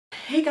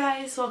Hey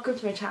guys, welcome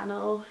to my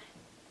channel.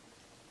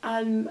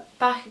 I'm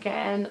back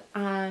again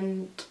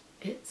and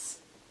it's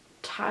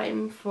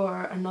time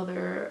for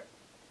another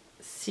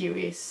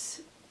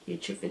serious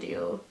YouTube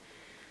video.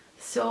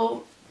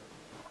 So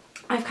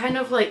I've kind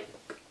of like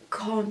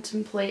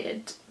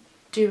contemplated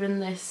doing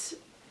this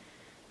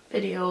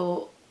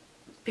video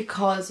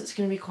because it's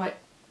going to be quite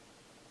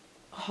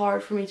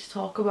hard for me to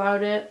talk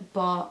about it,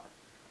 but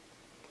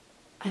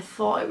I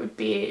thought it would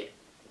be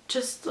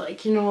just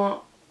like, you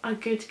know, a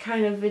good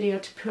kind of video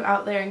to put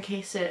out there in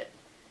case it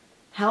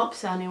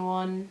helps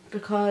anyone,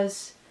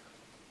 because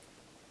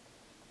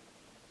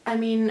I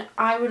mean,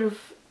 I would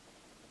have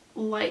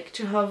liked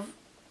to have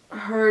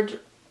heard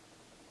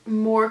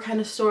more kind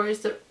of stories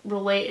that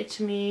related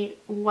to me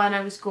when I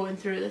was going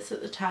through this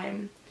at the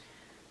time.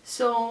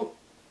 So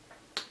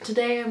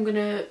today I'm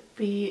gonna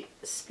be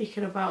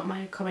speaking about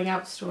my coming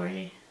out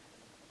story,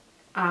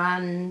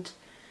 and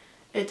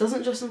it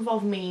doesn't just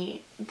involve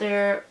me.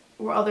 There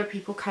were other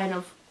people kind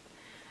of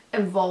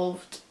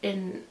involved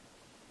in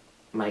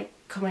my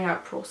coming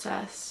out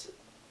process.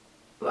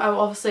 I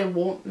obviously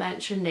won't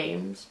mention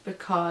names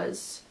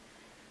because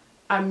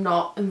I'm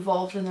not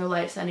involved in their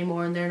lives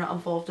anymore and they're not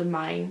involved in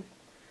mine,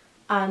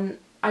 and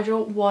I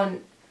don't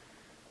want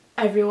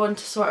everyone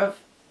to sort of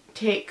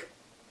take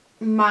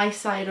my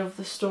side of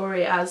the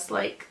story as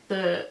like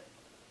the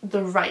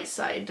right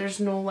side. There's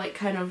no like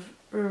kind of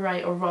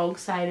right or wrong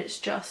side, it's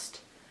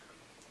just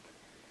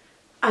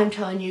I'm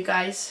telling you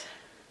guys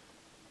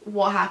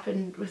what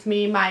happened with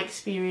me, my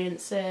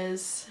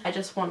experiences. I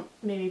just want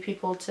maybe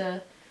people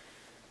to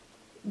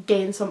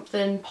gain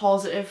something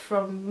positive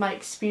from my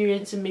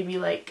experience and maybe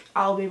like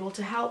I'll be able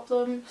to help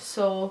them.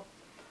 So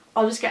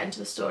I'll just get into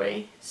the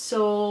story.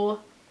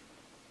 So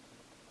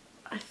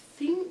I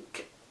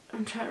think,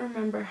 I'm trying to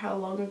remember how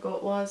long ago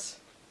it was.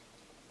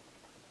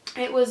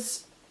 It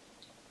was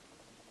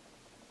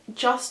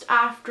just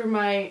after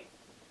my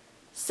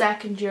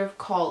second year of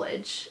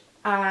college,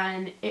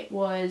 and it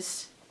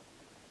was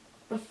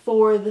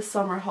before the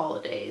summer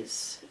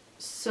holidays.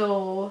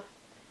 So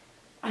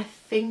I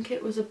think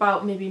it was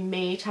about maybe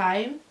May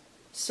time.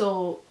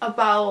 So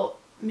about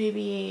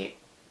maybe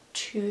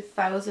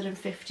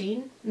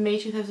 2015, May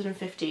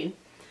 2015.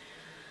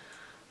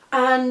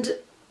 And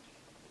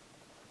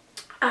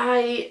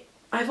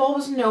I've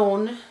always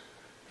known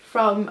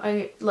from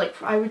I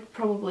would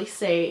probably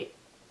say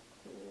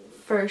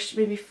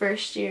maybe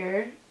first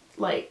year,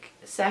 like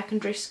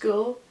secondary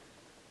school,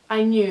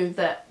 I knew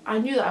that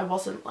I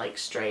wasn't like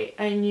straight.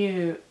 I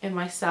knew in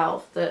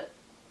myself that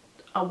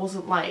I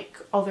wasn't like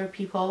other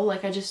people.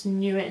 Like I just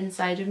knew it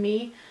inside of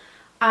me.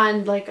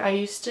 And like I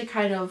used to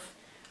kind of,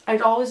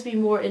 I'd always be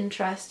more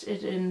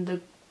interested in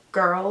the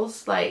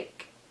girls,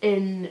 like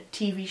in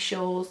TV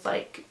shows,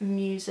 like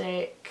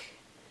music,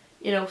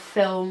 you know,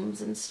 films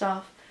and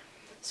stuff.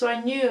 So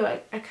I knew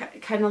I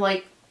kind of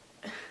like,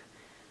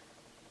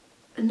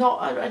 I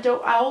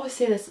always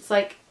say this, it's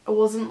like I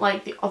wasn't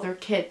like the other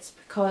kids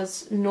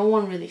because no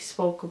one really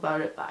spoke about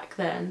it back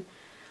then,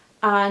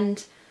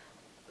 and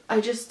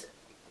I just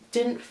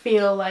didn't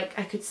feel like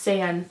I could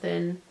say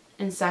anything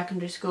in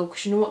secondary school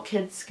because you know what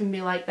kids can be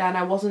like then.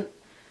 I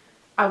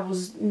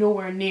was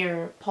nowhere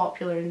near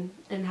popular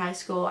in high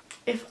school.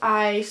 If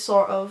I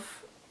sort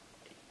of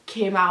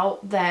came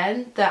out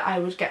then, that I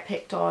would get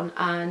picked on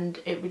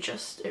and it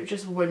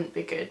just wouldn't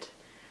be good.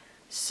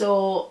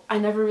 So I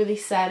never really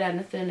said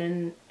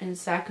anything in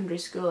secondary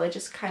school. I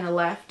just kind of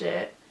left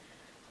it,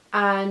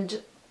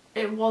 and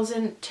it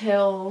wasn't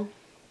till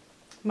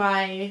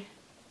my,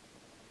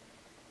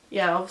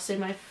 obviously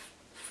my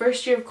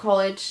first year of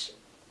college,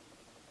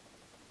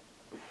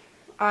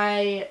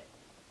 I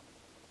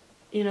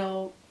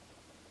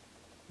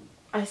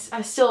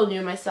still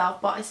knew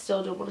myself, but I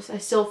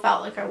still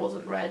felt like I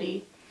wasn't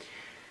ready.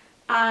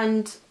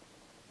 And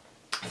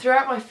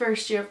throughout my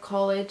first year of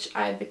college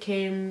I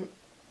became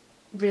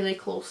really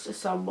close to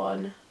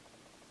someone,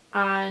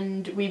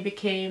 and we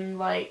became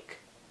like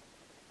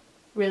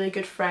really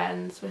good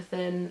friends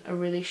within a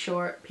really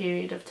short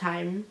period of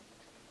time.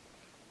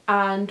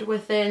 And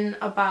within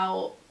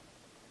about,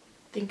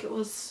 I think it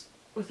was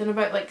within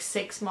about like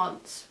 6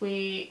 months,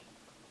 we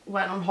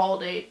went on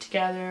holiday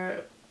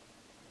together,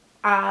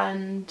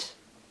 and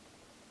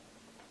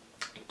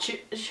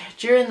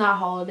during that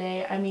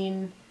holiday, I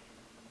mean,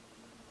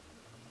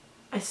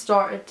 I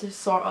started to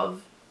sort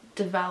of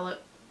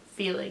develop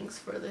feelings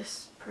for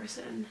this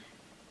person,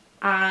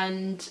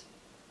 and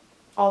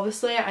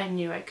obviously I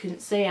knew I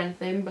couldn't say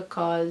anything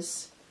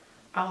because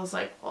I was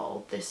like,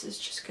 oh, this is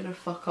just gonna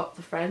fuck up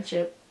the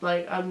friendship,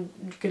 like I'm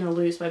gonna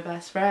lose my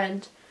best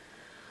friend.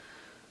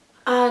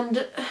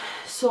 And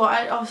so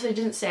I obviously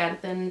didn't say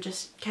anything,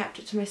 just kept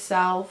it to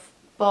myself,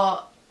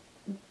 but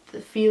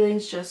the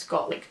feelings just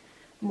got like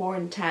more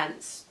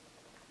intense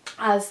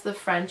as the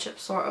friendship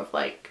sort of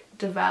like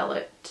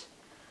developed.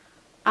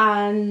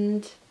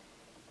 And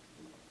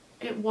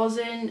it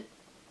wasn't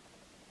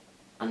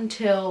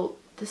until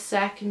the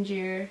second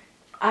year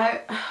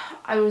I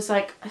was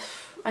like,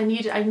 I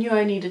knew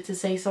I needed to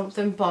say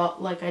something,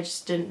 but like I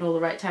just didn't know the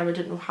right time. I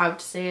didn't know how to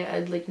say it.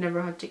 I'd like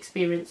never had to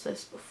experience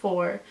this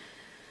before.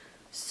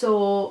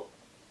 So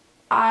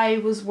I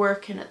was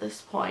working at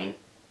this point,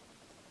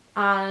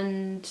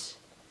 and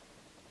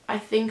I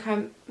think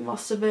I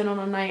must have been on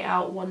a night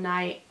out one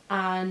night,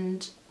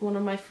 and one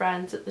of my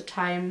friends at the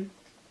time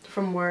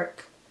from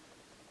work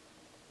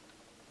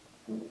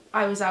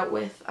I was out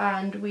with,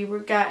 and we were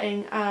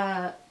getting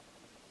a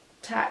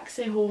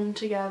taxi home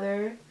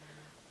together,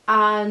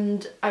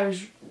 and I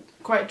was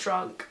quite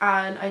drunk,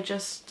 and I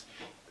just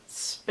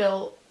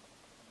spilt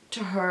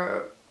to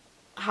her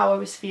how I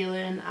was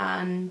feeling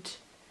and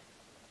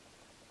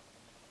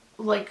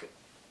like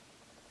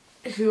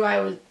who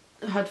I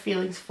had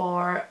feelings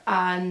for,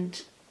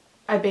 and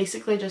I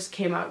basically just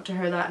came out to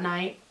her that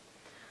night,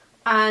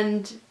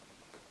 and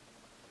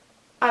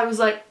I was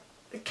like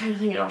kind of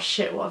thinking, oh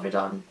shit, what have I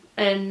done?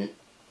 And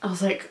I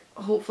was like,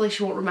 hopefully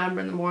she won't remember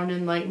in the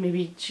morning, like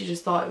maybe she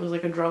just thought it was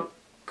like a drunk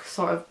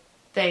sort of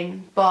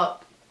thing,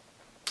 but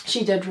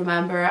she did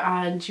remember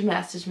and she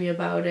messaged me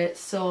about it.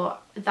 So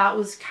that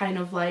was kind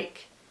of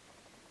like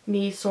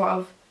me sort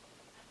of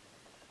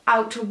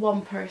out to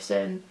one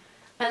person.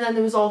 And then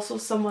there was also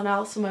someone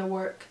else in my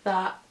work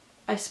that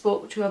I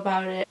spoke to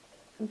about it.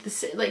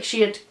 Like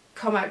she had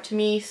come out to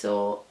me,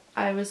 so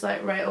I was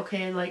like, right,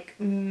 okay, like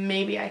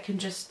maybe I can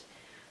just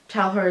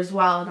tell her as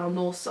well, and I'll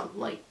know some,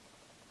 like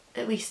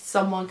at least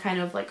someone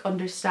kind of like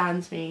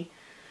understands me.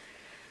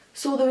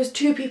 So there was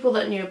 2 people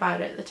that knew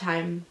about it at the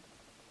time,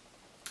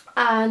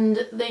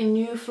 and they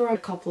knew for a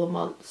couple of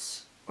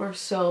months or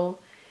so,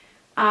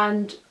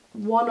 and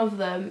one of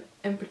them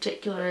in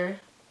particular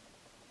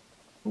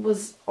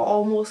was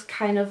almost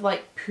kind of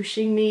like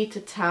pushing me to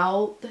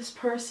tell this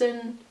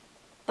person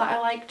that I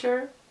liked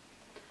her.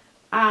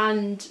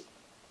 And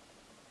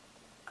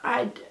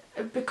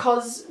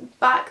because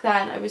back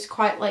then I was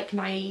quite like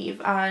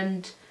naive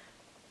and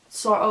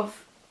sort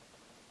of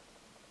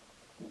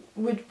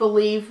would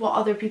believe what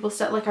other people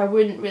said. Like I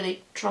wouldn't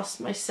really trust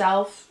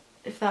myself,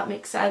 if that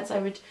makes sense. I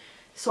would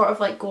sort of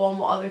like go on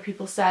what other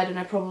people said, and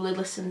I probably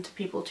listened to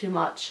people too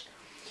much.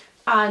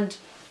 And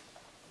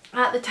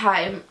at the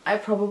time I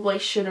probably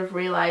should have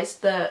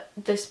realised that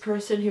this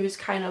person who was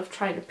kind of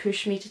trying to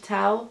push me to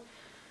tell,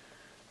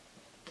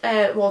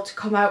 well, to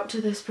come out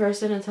to this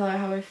person and tell her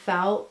how I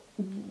felt,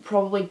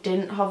 probably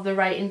didn't have the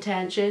right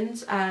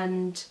intentions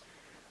and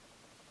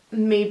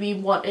maybe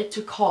wanted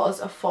to cause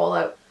a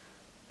fallout.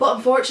 But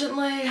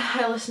unfortunately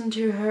I listened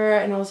to her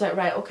and I was like,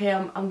 right, okay,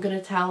 I'm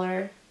gonna tell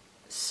her.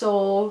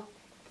 So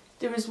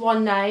there was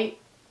one night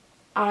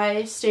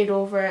I stayed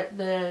over at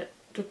the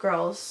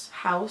girl's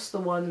house, the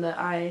one that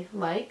I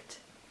liked,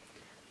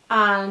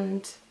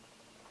 and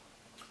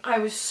I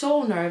was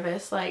so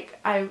nervous. Like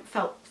I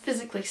felt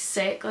physically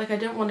sick, like I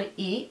didn't want to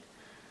eat.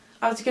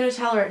 I was gonna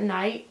tell her at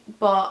night,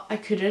 but I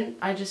couldn't.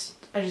 I just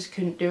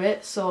couldn't do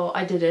it, so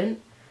I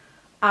didn't.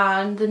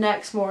 And the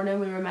next morning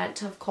we were meant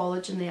to have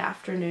college in the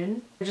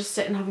afternoon. We were just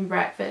sitting having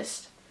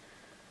breakfast,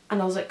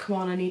 and I was like, come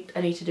on, I need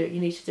to do it, you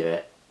need to do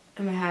it,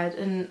 in my head.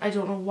 And I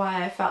don't know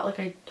why I felt like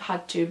I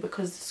had to,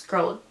 because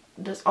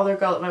this other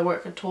girl at my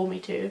work had told me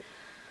to.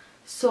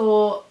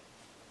 So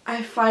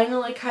I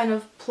finally kind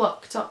of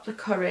plucked up the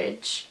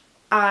courage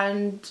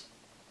and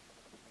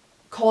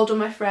called on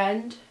my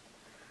friend,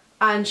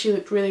 and she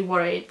looked really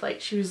worried.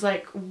 Like she was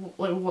like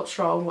what's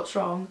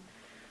wrong?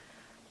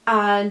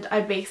 And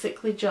I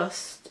basically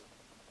just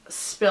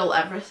spilled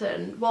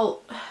everything.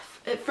 Well,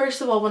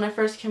 first of all, when I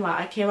first came out,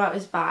 I came out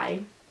as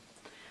bi,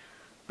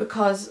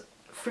 because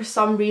for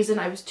some reason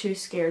I was too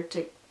scared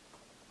to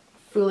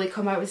fully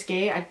come out as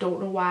gay. I don't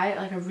know why,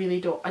 like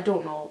I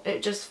don't know.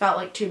 It just felt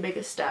like too big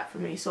a step for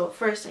me. So at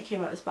first I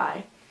came out as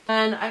bi.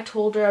 And I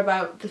told her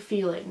about the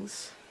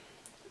feelings,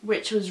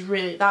 which was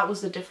really, that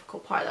was the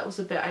difficult part. That was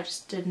the bit I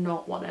just did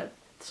not want to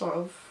sort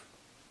of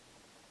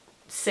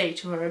say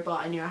to her,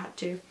 but I knew I had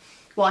to.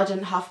 Well, I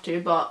didn't have to,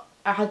 but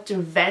I had to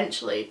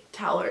eventually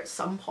tell her at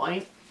some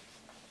point.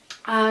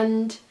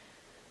 And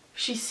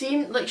she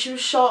seemed like she was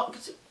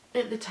shocked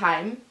at the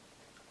time,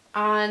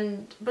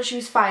 but she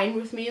was fine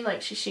with me.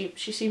 Like she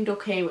seemed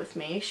okay with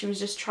me. She was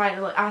just trying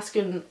to, like,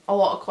 asking a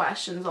lot of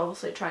questions,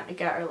 obviously trying to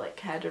get her like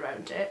head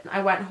around it.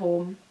 I went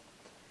home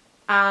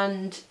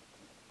and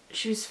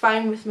she was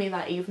fine with me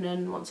that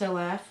evening once I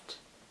left,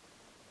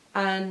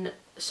 and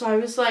so I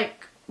was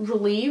like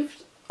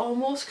relieved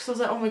almost, because I was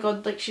like, oh my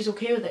god, like she's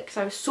okay with it, because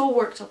I was so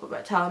worked up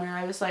about telling her.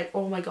 I was like,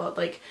 oh my god,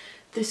 like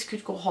this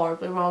could go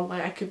horribly wrong,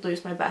 like I could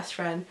lose my best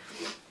friend.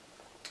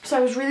 So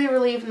I was really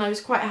relieved and I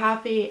was quite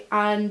happy,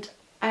 and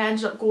I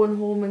ended up going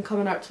home and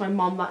coming out to my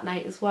mum that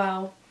night as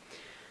well.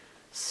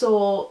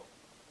 So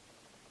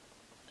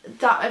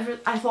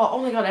I thought,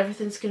 oh my god,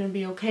 everything's gonna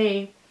be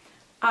okay.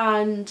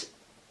 And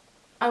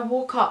I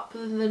woke up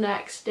the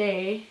next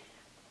day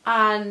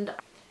and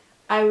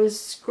I was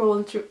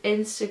scrolling through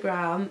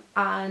Instagram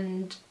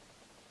and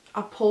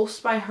a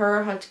post by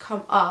her had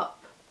come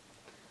up,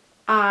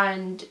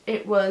 and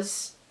it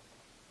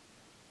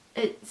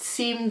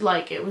seemed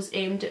like it was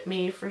aimed at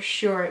me for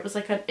sure. It was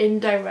like an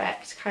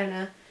indirect kind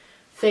of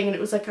thing, and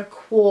it was like a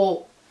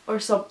quote or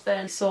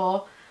something.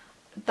 So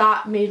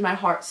that made my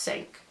heart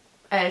sink.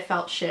 I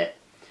felt shit.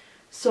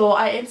 So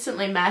I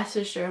instantly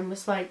messaged her and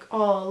was like,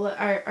 oh,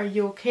 are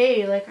you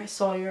okay? Like, I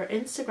saw your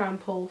Instagram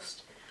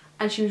post.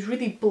 And she was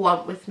really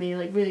blunt with me,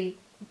 like really,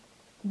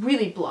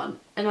 really blunt.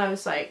 And I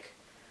was like,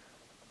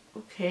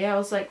 okay. I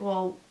was like,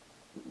 well,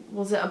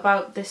 was it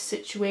about this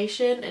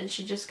situation? And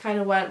she just kind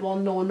of went, well,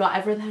 no, not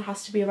everything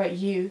has to be about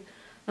you.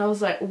 And I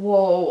was like,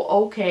 whoa,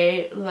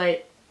 okay,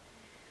 like,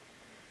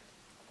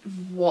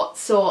 what?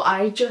 So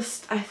I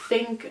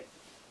think,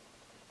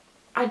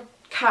 I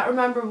can't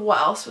remember what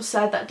else was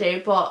said that day,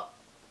 but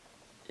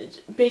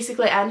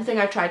basically anything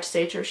I tried to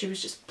say to her, she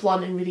was just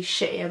blunt and really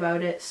shitty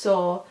about it.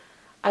 So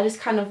I just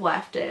kind of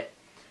left it.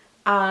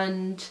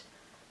 And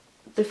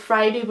the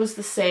Friday was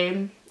the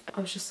same. I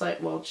was just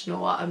like, well, do you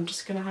know what, I'm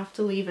just gonna have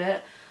to leave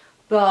it.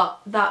 But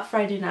that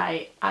Friday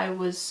night I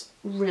was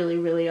really,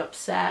 really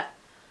upset.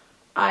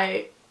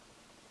 I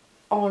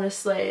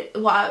honestly,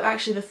 well,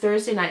 actually the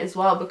Thursday night as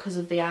well, because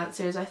of the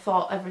answers, I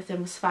thought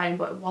everything was fine,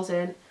 but it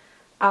wasn't.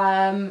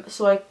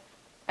 So I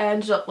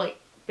ended up like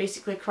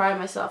basically crying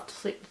myself to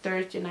sleep the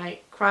Thursday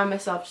night, crying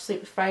myself to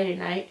sleep the Friday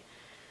night,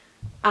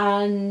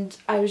 and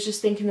I was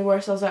just thinking the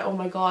worst. I was like, oh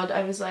my god,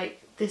 I was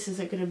like, this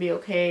isn't gonna be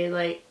okay.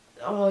 Like,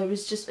 oh, it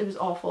was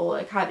awful.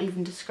 I can't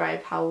even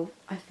describe how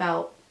I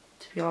felt,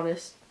 to be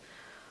honest.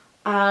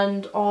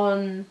 And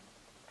on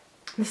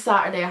the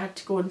Saturday I had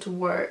to go into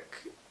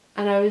work,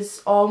 and I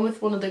was on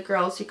with one of the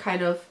girls who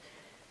kind of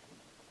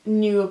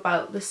knew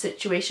about the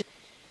situation,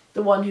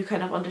 the one who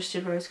kind of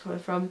understood where I was coming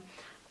from,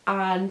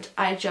 and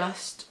I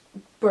just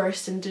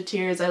burst into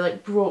tears. I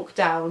like broke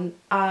down,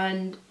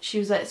 and she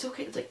was like, it's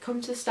okay, it's like,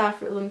 come to the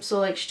staff room. So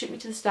like she took me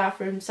to the staff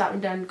room, sat me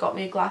down, got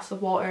me a glass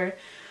of water,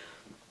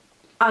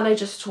 and I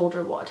just told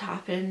her what had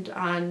happened,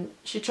 and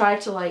she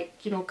tried to like,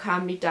 you know,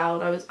 calm me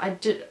down.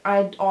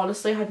 I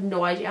honestly had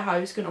no idea how I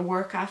was going to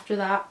work after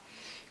that,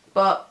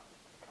 but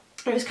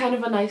it was kind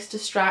of a nice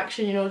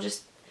distraction, you know,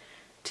 just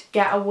to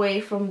get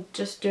away from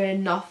just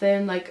doing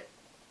nothing, like,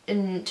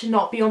 and to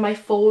not be on my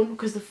phone,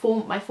 because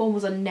my phone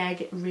was a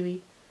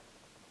really,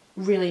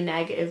 really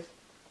negative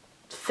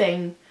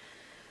thing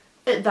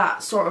at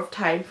that sort of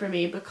time for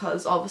me,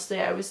 because obviously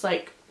I was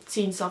like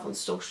seeing stuff on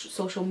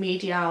social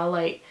media,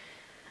 like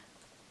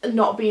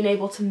not being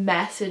able to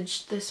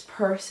message this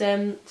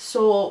person.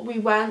 So we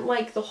went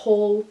like the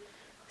whole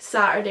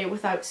Saturday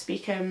without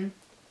speaking,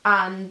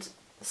 and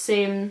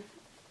same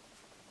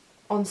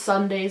on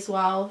Sunday as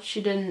well.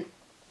 She didn't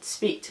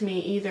speak to me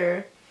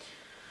either.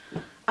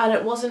 And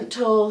it wasn't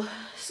till,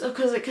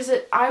 because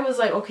I was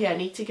like, okay, I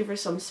need to give her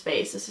some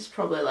space. This is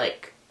probably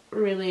like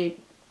really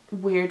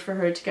weird for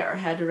her to get her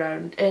head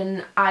around.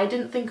 And I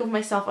didn't think of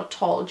myself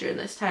at all during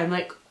this time.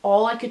 Like,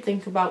 all I could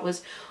think about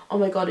was, oh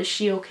my god, is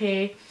she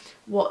okay?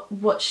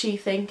 What's she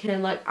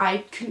thinking? Like, I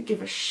couldn't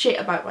give a shit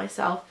about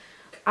myself.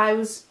 I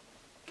was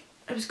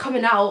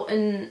coming out,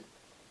 and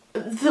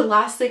the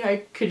last thing I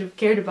could have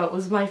cared about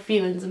was my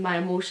feelings and my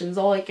emotions.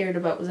 All I cared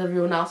about was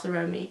everyone else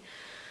around me.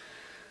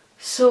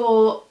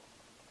 So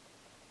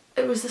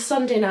it was the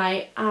Sunday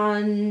night,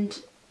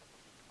 and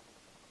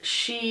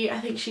I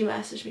think she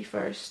messaged me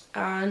first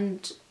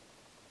and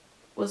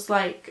was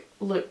like,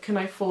 look, can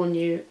I phone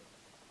you?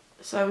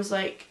 So I was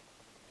like,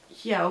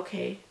 yeah,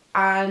 okay.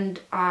 And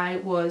I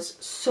was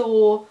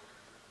so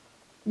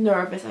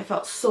nervous, I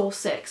felt so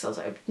sick, so I was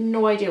like, I have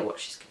no idea what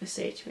she's gonna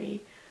say to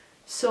me.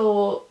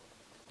 So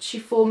she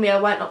phoned me, I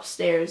went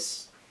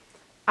upstairs,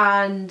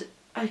 and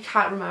I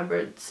can't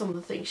remember some of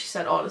the things she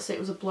said. Honestly, it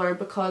was a blur,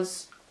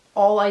 because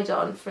all I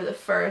done for the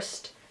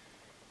first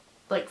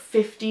like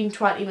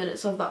 15-20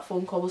 minutes of that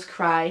phone call was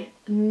cry.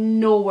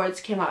 No words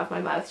came out of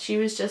my mouth. She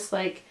was just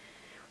like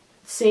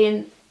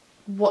saying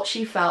what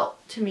she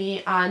felt to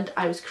me, and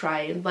I was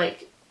crying.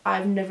 Like,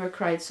 I've never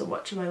cried so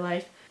much in my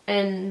life.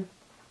 And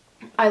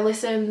I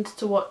listened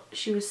to what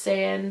she was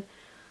saying,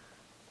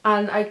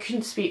 and I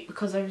couldn't speak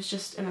because I was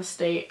just in a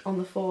state on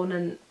the phone,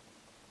 and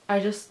I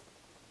just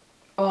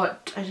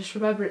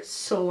remember it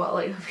so well.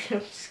 Like, I'm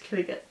just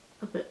gonna get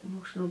a bit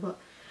emotional, but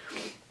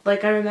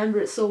like, I remember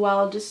it so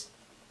well, just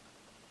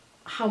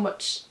how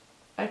much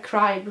I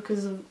cried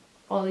because of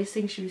all these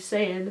things she was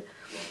saying.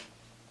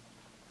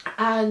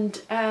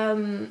 And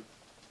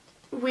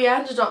we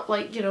ended up,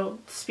 like, you know,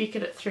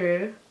 speaking it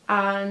through,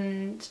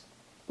 and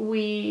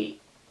we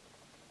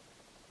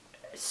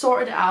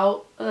sorted it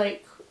out.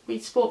 Like, we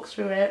spoke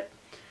through it,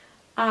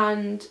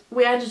 and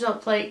we ended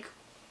up like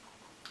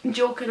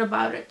joking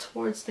about it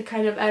towards the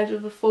kind of end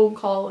of the phone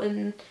call,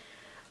 and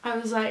I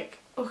was like,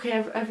 okay,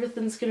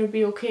 everything's gonna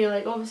be okay.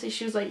 Like, obviously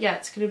she was like, yeah,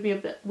 it's gonna be a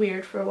bit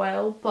weird for a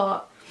while,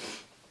 but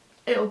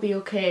it'll be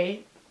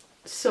okay.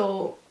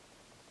 So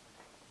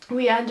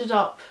we ended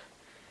up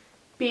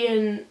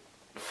being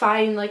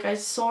fine. Like, I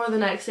saw her the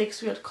next day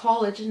because we had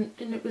college, and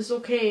it was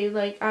okay.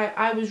 Like,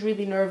 I was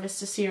really nervous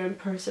to see her in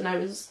person. I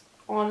was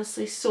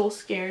honestly so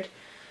scared,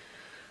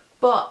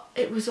 but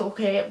it was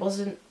okay. It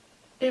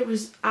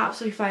was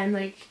absolutely fine.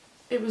 Like,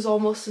 it was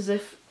almost as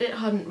if it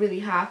hadn't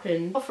really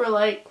happened. For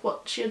like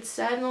what she had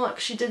said, and like,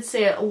 she did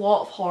say a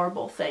lot of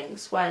horrible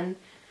things when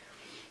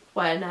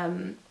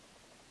when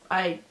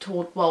I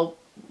told, well,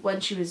 when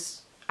she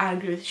was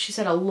angry, she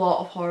said a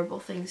lot of horrible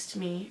things to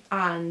me,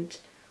 and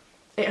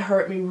it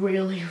hurt me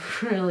really,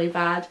 really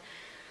bad.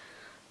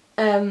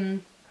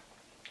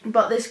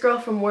 But this girl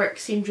from work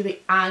seemed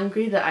really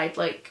angry that I'd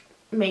like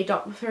made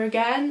up with her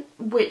again,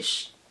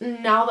 which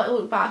now that I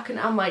look back and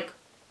I'm like,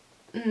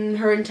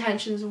 her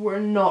intentions were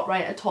not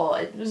right at all.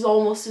 It was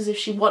almost as if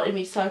she wanted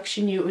me to tell, because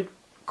she knew it would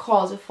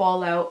cause a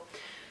fallout.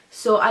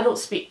 So I don't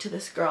speak to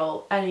this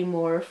girl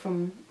anymore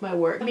from my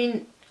work. I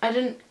mean, I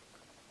didn't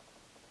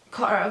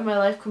cut her out of my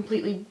life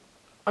completely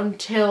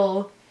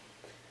until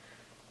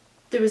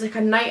there was like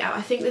a night out.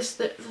 I think this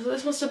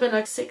must have been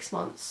like 6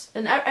 months,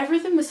 and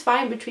everything was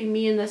fine between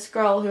me and this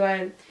girl who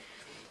I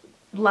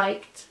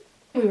liked.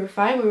 We were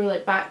fine. We were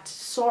like back to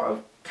sort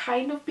of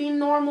kind of being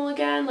normal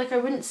again. Like, I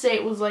wouldn't say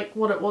it was like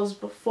what it was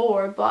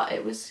before, but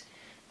it was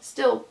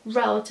still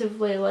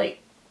relatively, like,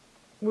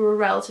 we were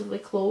relatively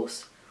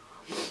close.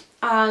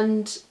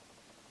 And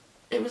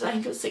it was, I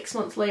think it was 6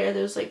 months later,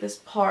 there was like this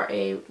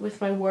party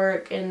with my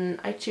work, and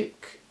I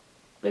took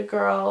the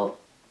girl,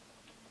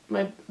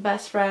 my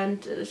best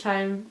friend at the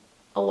time,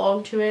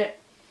 along to it.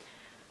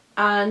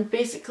 And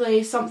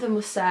basically something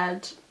was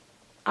said,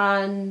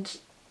 and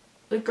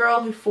the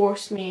girl who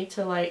forced me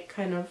to like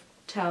kind of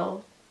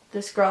tell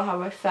this girl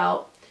how I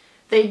felt,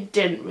 they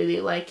didn't really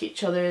like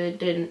each other, they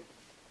didn't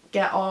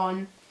get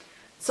on.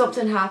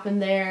 Something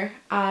happened there,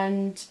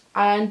 and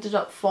I ended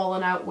up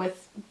falling out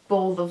with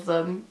both of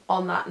them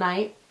on that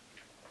night.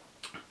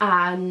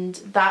 And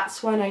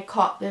that's when I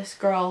cut this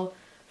girl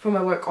from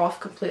my work off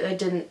completely. I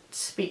didn't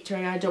speak to her,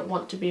 and I don't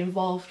want to be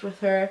involved with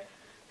her.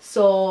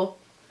 So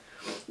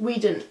we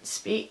didn't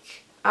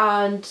speak,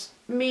 and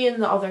me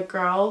and the other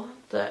girl,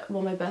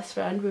 well, my best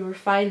friend, we were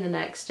fine the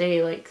next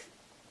day. Like,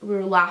 we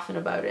were laughing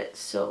about it,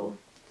 so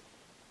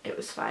it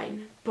was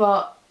fine.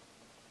 But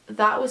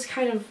that was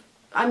kind of,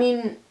 I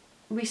mean,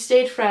 we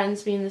stayed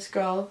friends, me and this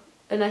girl,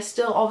 and I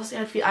still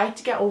obviously I had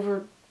to get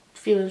over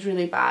feelings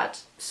really bad,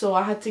 so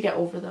I had to get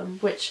over them,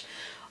 which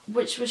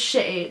was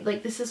shitty.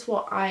 Like, this is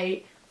what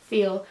I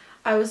feel.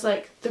 I was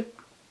like,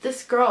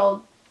 this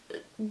girl,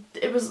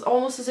 it was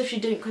almost as if she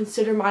didn't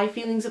consider my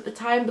feelings at the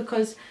time,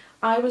 because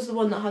I was the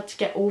one that had to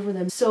get over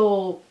them.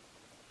 So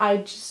I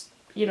just,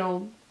 you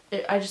know,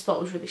 I just thought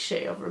it was really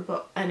shitty of her.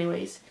 But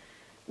anyways,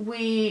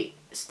 we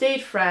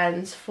stayed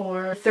friends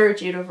for the third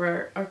year of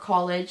our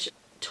college.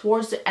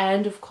 Towards the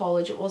end of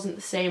college, it wasn't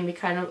the same.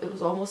 It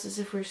was almost as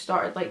if we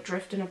started like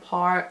drifting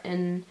apart,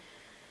 and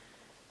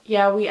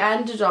yeah, we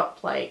ended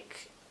up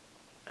like,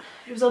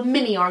 it was a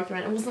mini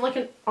argument. It wasn't like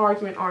an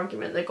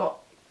argument that got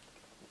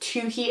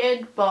too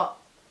heated, but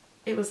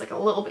it was like a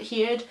little bit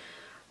heated.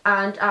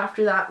 And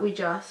after that, we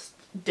just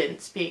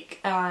didn't speak,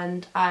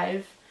 and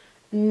I've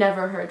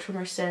never heard from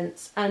her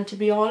since. And to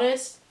be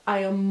honest,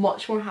 I am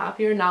much more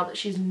happier now that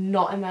she's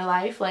not in my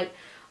life. Like,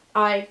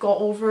 I got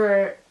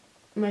over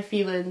my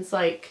feelings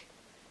like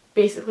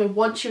basically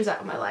once she was out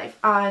of my life,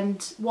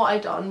 and what I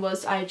done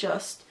was I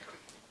just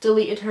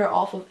deleted her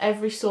off of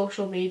every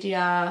social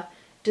media,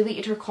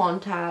 deleted her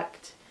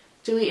contact,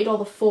 deleted all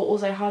the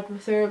photos I had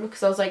with her,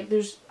 because I was like,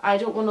 I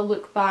don't want to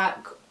look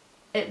back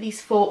at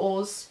these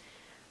photos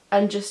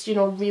and just, you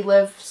know,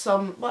 relive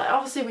some, well,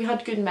 obviously we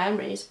had good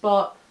memories,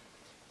 but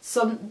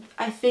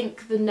I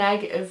think the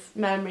negative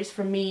memories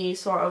for me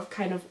sort of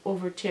kind of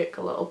overtook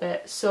a little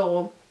bit.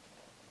 So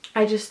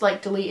I just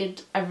like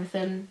deleted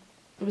everything.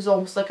 It was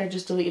almost like I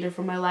just deleted her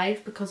from my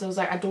life, because I was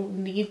like, I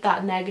don't need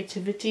that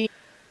negativity.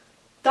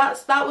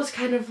 That was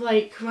kind of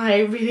like my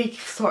really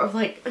sort of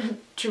like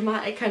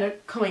dramatic kind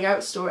of coming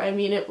out story. I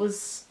mean, it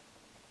was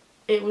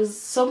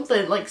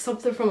something like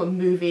something from a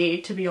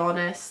movie, to be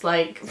honest,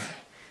 like,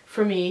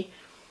 for me.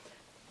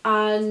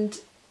 And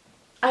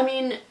I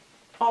mean,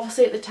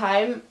 obviously at the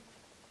time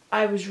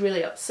I was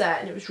really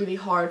upset, and it was really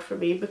hard for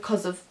me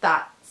because of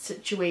that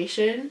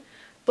situation.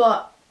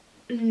 But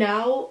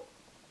now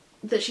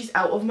that she's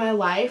out of my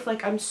life,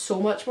 like, I'm so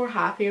much more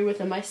happier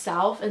within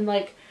myself, and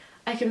like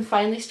I can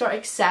finally start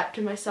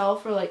accepting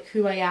myself for like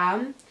who I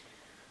am.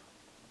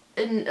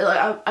 And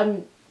like,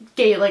 I'm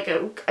gay, like,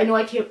 I know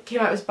I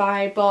came out as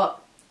bi,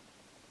 but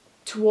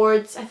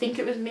towards, I think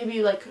it was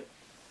maybe like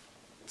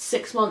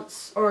 6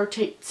 months or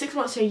 6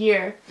 months to a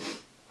year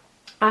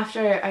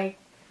after I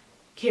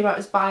came out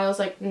as bi, I was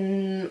like,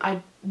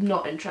 I'm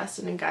not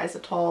interested in guys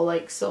at all.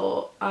 Like,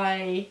 so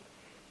I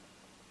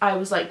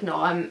was like,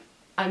 no,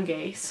 I'm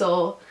gay.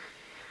 So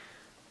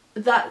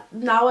that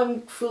now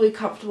I'm fully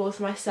comfortable with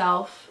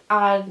myself,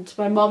 and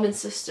my mum and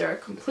sister are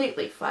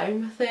completely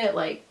fine with it.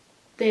 Like,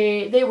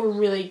 they were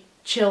really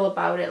chill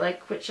about it,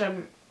 like, which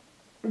I'm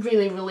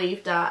really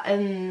relieved at.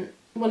 And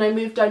when I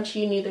moved down to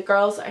uni, the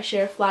girls that I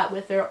share a flat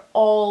with, they're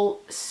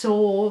all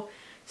so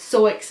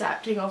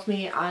accepting of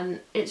me,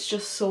 and it's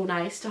just so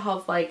nice to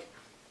have like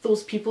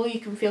those people you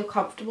can feel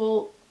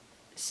comfortable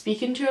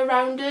speaking to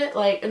around it.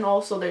 Like, and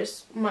also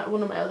there's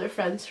one of my other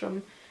friends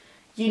from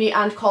uni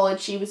and college,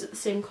 she was at the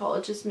same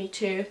college as me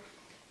too.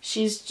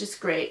 She's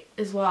just great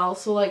as well.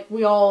 So like,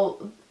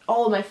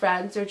 all of my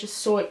friends are just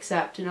so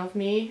accepting of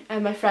me,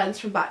 and my friends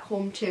from back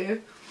home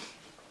too.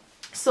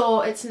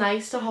 So it's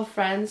nice to have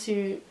friends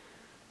who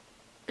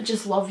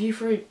just love you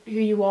for who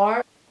you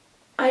are.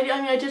 I mean,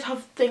 I did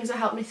have things that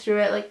helped me through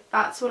it. Like,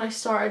 that's when I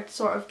started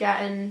sort of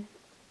getting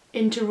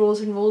into Rose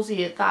and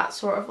Rosie at that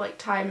sort of like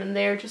time, and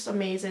they're just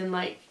amazing.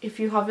 Like, if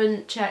you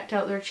haven't checked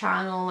out their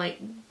channel, like,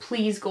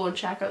 please go and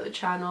check out the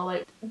channel.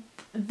 Like,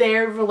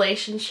 their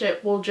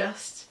relationship will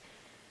just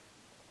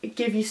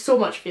give you so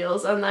much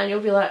feels, and then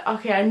you'll be like,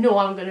 okay, I know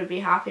I'm gonna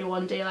be happy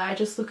one day. Like, I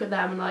just look at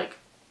them and like,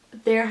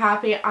 they're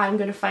happy, I'm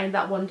gonna find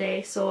that one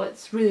day. So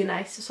it's really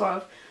nice to sort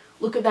of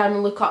look at them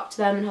and look up to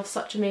them and have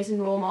such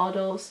amazing role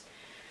models.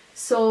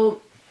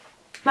 So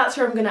that's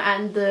where I'm going to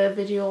end the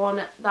video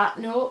on that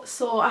note.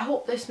 So I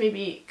hope this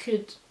maybe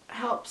could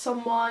help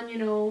someone, you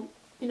know,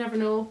 you never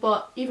know,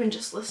 but even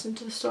just listen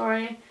to the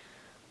story.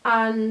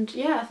 And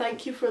yeah,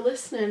 thank you for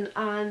listening,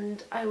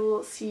 and I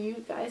will see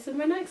you guys in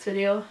my next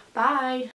video. Bye!